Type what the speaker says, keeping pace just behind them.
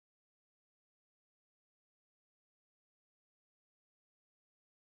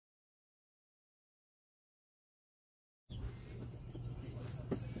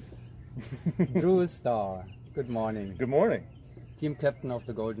Drew Starr, good morning. Good morning. Team captain of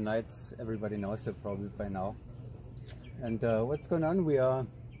the Golden Knights, everybody knows it probably by now. And what's going on? We are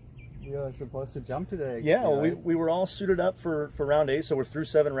supposed to jump today. Actually, yeah, well, right? we were all suited up for round 8, so we're through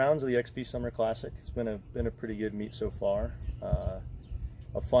 7 rounds of the XP Summer Classic. It's been a pretty good meet so far.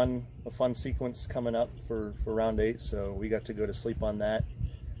 A fun sequence coming up for round 8, so we got to go to sleep on that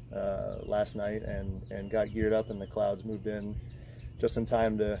last night and got geared up, and the clouds moved in just in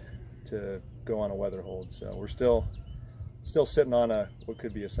time to go on a weather hold. So we're still sitting on what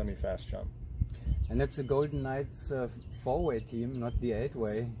could be a semi-fast jump. And it's a Golden Knights 4-way team, not the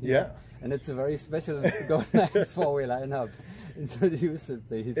 8-way. Yeah. And it's a very special Golden Knights 4-way lineup. Introduce it,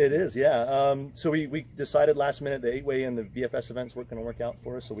 please. It is, yeah. So we decided last minute the 8-way and the VFS events weren't going to work out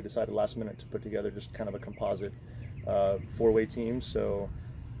for us, so we decided last minute to put together just kind of a composite 4-way team. So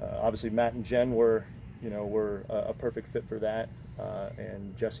obviously Matt and Jen were a perfect fit for that,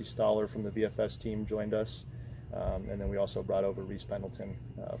 and Jesse Stoller from the VFS team joined us. And then we also brought over Reese Pendleton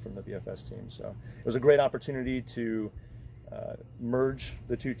from the VFS team. So it was a great opportunity to merge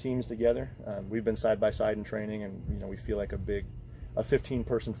the two teams together. We've been side by side in training, and we feel like a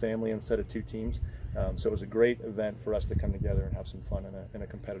 15-person family instead of 2 teams. So it was a great event for us to come together and have some fun in a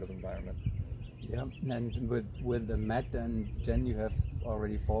competitive environment. Yeah, and with Matt and Jen, you have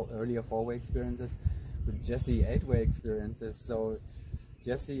already earlier 4-way experiences. With Jesse, 8-way experiences. So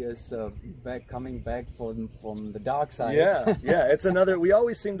Jesse is coming back from the dark side. Yeah, yeah. It's another. We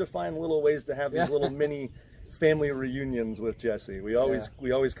always seem to find little ways to have these little mini family reunions with Jesse. We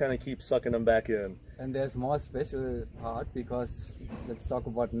always kind of keep sucking them back in. And there's more special part because let's talk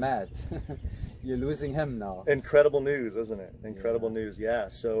about Matt. You're losing him now. Incredible news, isn't it? Incredible news. Yeah.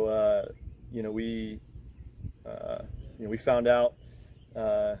 So we found out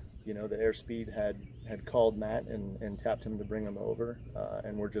the Airspeed had called Matt and tapped him to bring him over,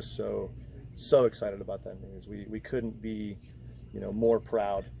 and we're just so excited about that news. We couldn't be more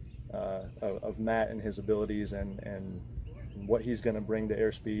proud of Matt and his abilities and what he's going to bring to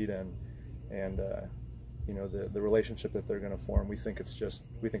Airspeed and the relationship that they're going to form. We think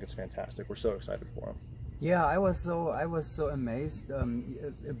it's fantastic. We're so excited for him. Yeah, I was so amazed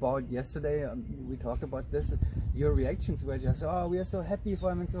about yesterday. We talked about this. Your reactions were just, oh, we are so happy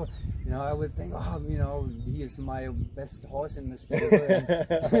for him, and so I would think, oh, he is my best horse in the stable.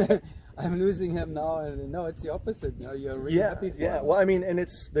 And I'm losing him now, and no, it's the opposite. You're really happy for him. Yeah. Well, I mean, and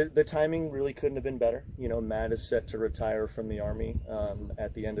it's the timing really couldn't have been better. Matt is set to retire from the Army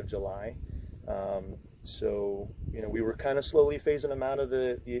at the end of July. So we were kind of slowly phasing him out of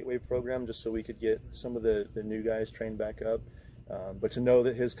the 8-way program just so we could get some of the new guys trained back up. But to know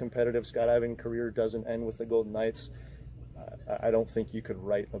that his competitive skydiving career doesn't end with the Golden Knights, I don't think you could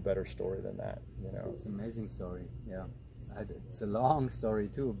write a better story than that. It's an amazing story. Yeah, it's a long story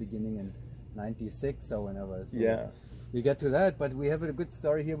too, beginning in '96 or whenever. So yeah, we get to that, but we have a good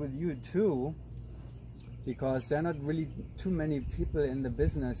story here with you too, because there are not really too many people in the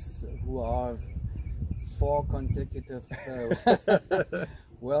business who are 4 consecutive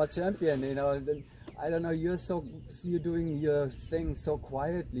world champion. I don't know. You're doing your thing so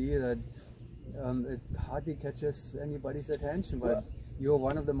quietly that it hardly catches anybody's attention. But you're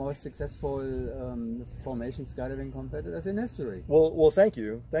one of the most successful formation skydiving competitors in history. Well, thank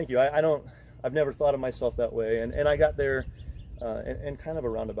you. I've never thought of myself that way, and I got there in kind of a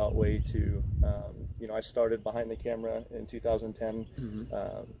roundabout way too. I started behind the camera in 2010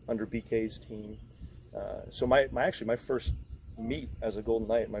 under BK's team. So my first meet as a Golden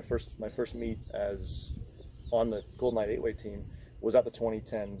Knight, my first meet as on the Golden Knight 8-way team was at the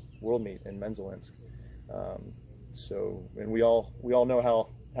 2010 World Meet in Menzelinsk. And we all know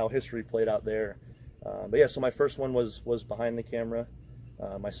how history played out there. But yeah, so my first one was behind the camera.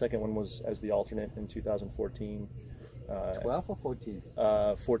 My second one was as the alternate in 2014. 12 or 14?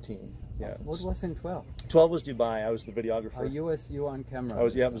 14. Yeah. What was in 12? 12 was Dubai. I was the videographer. Oh, you were on camera. I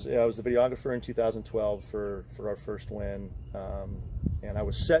was the videographer in 2012 for our first win, and I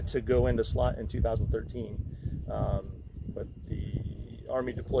was set to go into slot in 2013, but the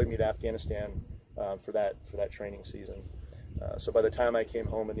Army deployed me to Afghanistan for that training season. So by the time I came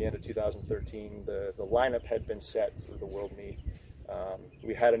home at the end of 2013, the lineup had been set for the World Meet.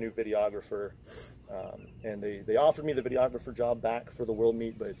 We had a new videographer. And they offered me the videographer job back for the World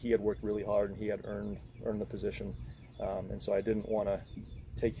Meet, but he had worked really hard and he had earned the position, and so I didn't want to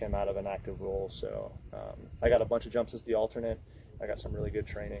take him out of an active role. So I got a bunch of jumps as the alternate. I got some really good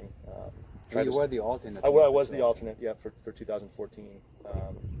training. You were the alternate. I was the alternate, yeah, for 2014,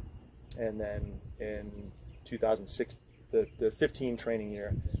 and then in 2006, the 15 training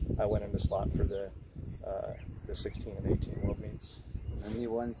year, I went into slot for the 16 and 18 World Meets. And he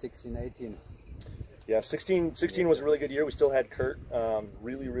won 16-18. Yeah, 16 was a really good year. We still had Kurt,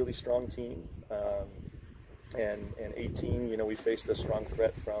 really strong team. And 18, you know, we faced a strong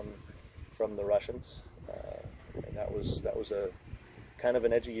threat from the Russians, and that was a kind of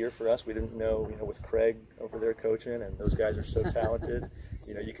an edgy year for us. We didn't know, you know, with Craig over there coaching, and those guys are so talented.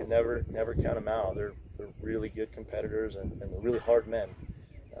 You know, you can never count them out. They're really good competitors, and they're really hard men.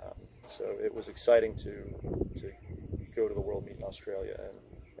 So it was exciting to go to the World Meet in Australia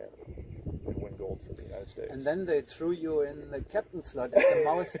and win gold for the United States. And then they threw you in the captain slot at the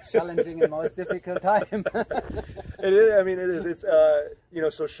most challenging and most difficult time. It is. I mean, it is. It's you know.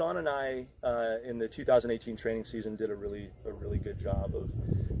 So Sean and I in the 2018 training season did a really good job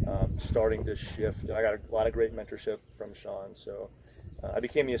of starting to shift. I got a lot of great mentorship from Sean. So I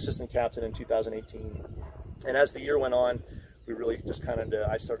became the assistant captain in 2018, and as the year went on, we really just kind of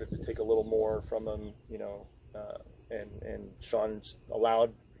I started to take a little more from him. You know, and Sean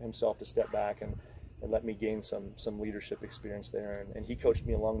allowed himself to step back and let me gain some leadership experience there, and he coached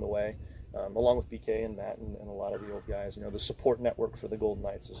me along the way, along with BK and Matt and a lot of the old guys. You know, the support network for the Golden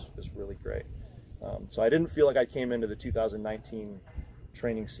Knights is really great. So I didn't feel like I came into the 2019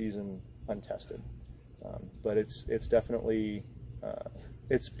 training season untested, but it's definitely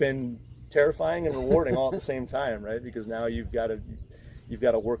it's been terrifying and rewarding all at the same time, right? Because now you've got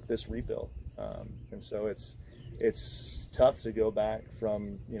to work this rebuild, and so it's tough to go back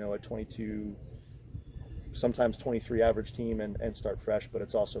from, you know, a 22, sometimes 23 average team and start fresh, but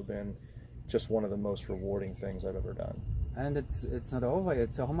it's also been just one of the most rewarding things I've ever done. And it's not over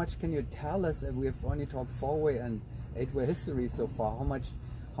yet. So how much can you tell us? We've only talked 4-way and 8-way history so far.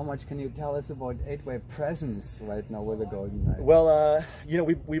 How much can you tell us about 8-way presence right now with the Golden Knights? Well, you know,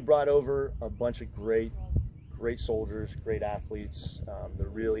 we brought over a bunch of great soldiers, great athletes. They're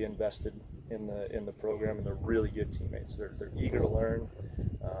really invested in the program, and they're really good teammates. They're eager to learn.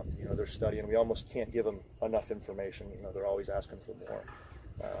 You know, they're studying. We almost can't give them enough information. You know, they're always asking for more.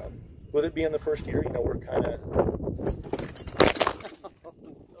 With it being the first year, you know, we're kind of.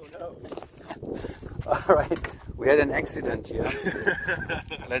 Oh no! All right, we had an accident here.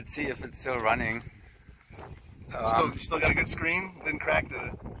 Let's see if it's still running. Still got a good screen. Didn't crack, did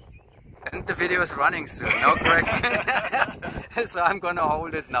it? And the video is running soon, no correction. So I'm gonna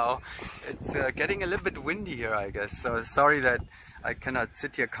hold it now. It's getting a little bit windy here, I guess. So sorry that I cannot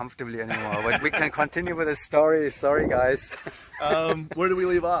sit here comfortably anymore. But we can continue with the story. Sorry, guys. Where do we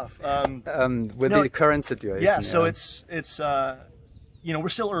leave off? With the current situation. Yeah. So it's you know, we're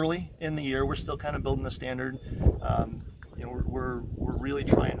still early in the year. We're still kind of building the standard. You know, we're really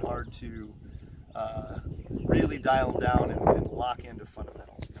trying hard to really dial down and lock into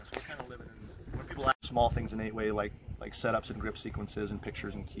fundamentals. You know, so we're kind of living in, when people ask small things in 8-way, like setups and grip sequences and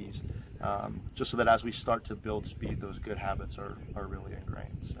pictures and keys, just so that as we start to build speed, those good habits are really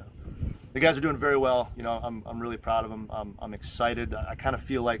ingrained. So the guys are doing very well. You know, I'm really proud of them. I'm excited. I kind of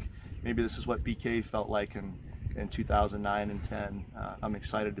feel like maybe this is what BK felt like in 2009 and 10. I'm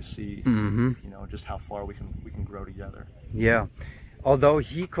excited to see, you know, just how far we can grow together. Yeah. Although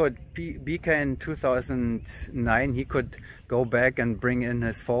he could, BK in 2009, he could go back and bring in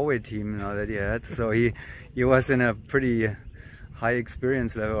his 4-way team, you know, that he had. So he was in a pretty high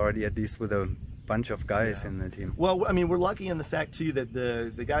experience level already, at least with a bunch of guys in the team. Well, I mean, we're lucky in the fact too that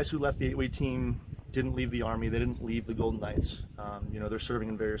the guys who left the 8-way team didn't leave the Army. They didn't leave the Golden Knights. You know, they're serving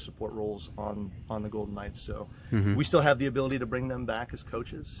in various support roles on the Golden Knights. So we still have the ability to bring them back as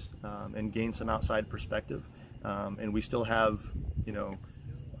coaches and gain some outside perspective. And we still have, you know,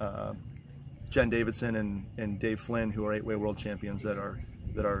 Jen Davidson and Dave Flynn, who are 8-way world champions, that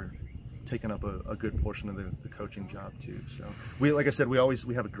are taking up a good portion of the coaching job too. So we, like I said, we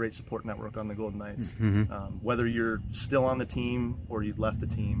have a great support network on the Golden Knights. Whether you're still on the team or you left the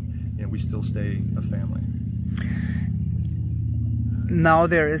team, you know, we still stay a family. Now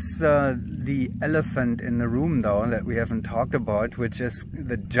there is the elephant in the room, though, that we haven't talked about, which is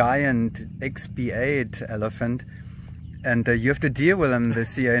the giant XP8 elephant, and you have to deal with him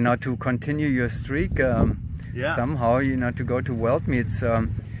this year, you know, to continue your streak somehow, you know, to go to World Meets.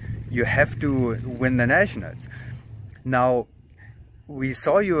 You have to win the Nationals. Now, we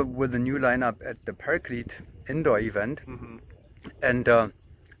saw you with the new lineup at the Paraclete indoor event, and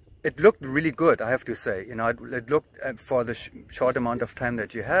it looked really good, I have to say. You know, it looked, for the short amount of time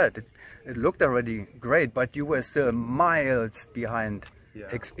that you had, it looked already great, but you were still miles behind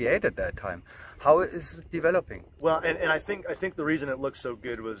XP8 at that time. How is it developing? Well, and I think the reason it looked so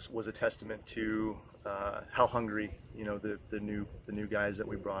good was a testament to how hungry, you know, the new guys that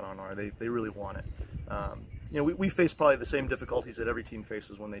we brought on are. They really want it. You know, we face probably the same difficulties that every team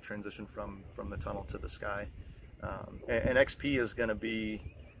faces when they transition from the tunnel to the sky. And XP is going to be,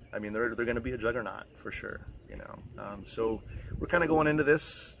 I mean, they're going to be a juggernaut for sure, you know. So we're kind of going into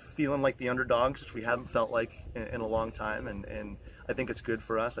this feeling like the underdogs, which we haven't felt like in a long time, and I think it's good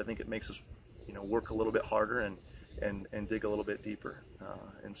for us. I think it makes us, you know, work a little bit harder and dig a little bit deeper.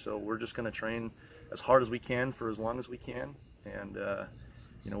 And so we're just going to train as hard as we can for as long as we can, and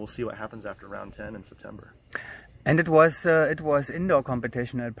you know, we'll see what happens after round 10 in September. And it was indoor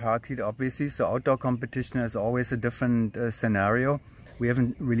competition at Parkheat, obviously. So outdoor competition is always a different scenario. We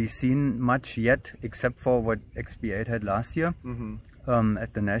haven't really seen much yet, except for what XP8 had last year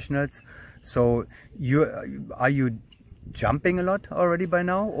at the Nationals. So are you jumping a lot already by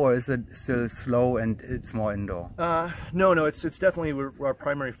now, or is it still slow and it's more indoor? No, it's definitely, our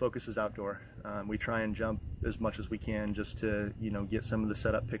primary focus is outdoor. We try and jump as much as we can just to, you know, get some of the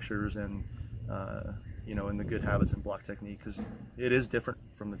setup pictures and you know, and the good habits and block technique, because it is different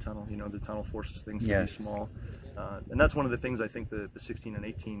from the tunnel. You know, the tunnel forces things to be small, and that's one of the things I think the 16 and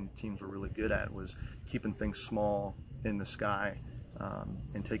 18 teams were really good at, was keeping things small in the sky,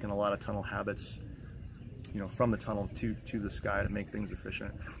 and taking a lot of tunnel habits, you know, from the tunnel to the sky to make things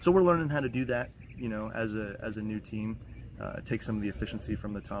efficient. So we're learning how to do that, you know, as a new team, take some of the efficiency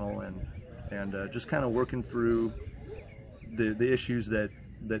from the tunnel and just kind of working through the issues that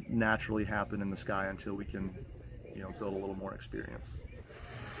naturally happen in the sky until we can, you know, build a little more experience.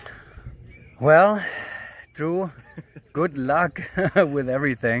 Well, Drew, good luck with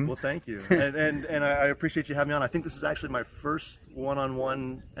everything. Well, thank you, and I appreciate you having me on. I think this is actually my first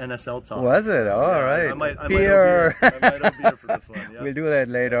one-on-one NSL talk. Was it? All right. I might beer. I might owe beer for this one. Yeah. We'll do that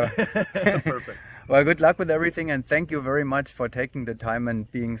later. Perfect. Well, good luck with everything, and thank you very much for taking the time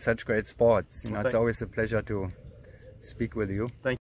and being such great sports. You know, it's always a pleasure to speak with you. Thank you.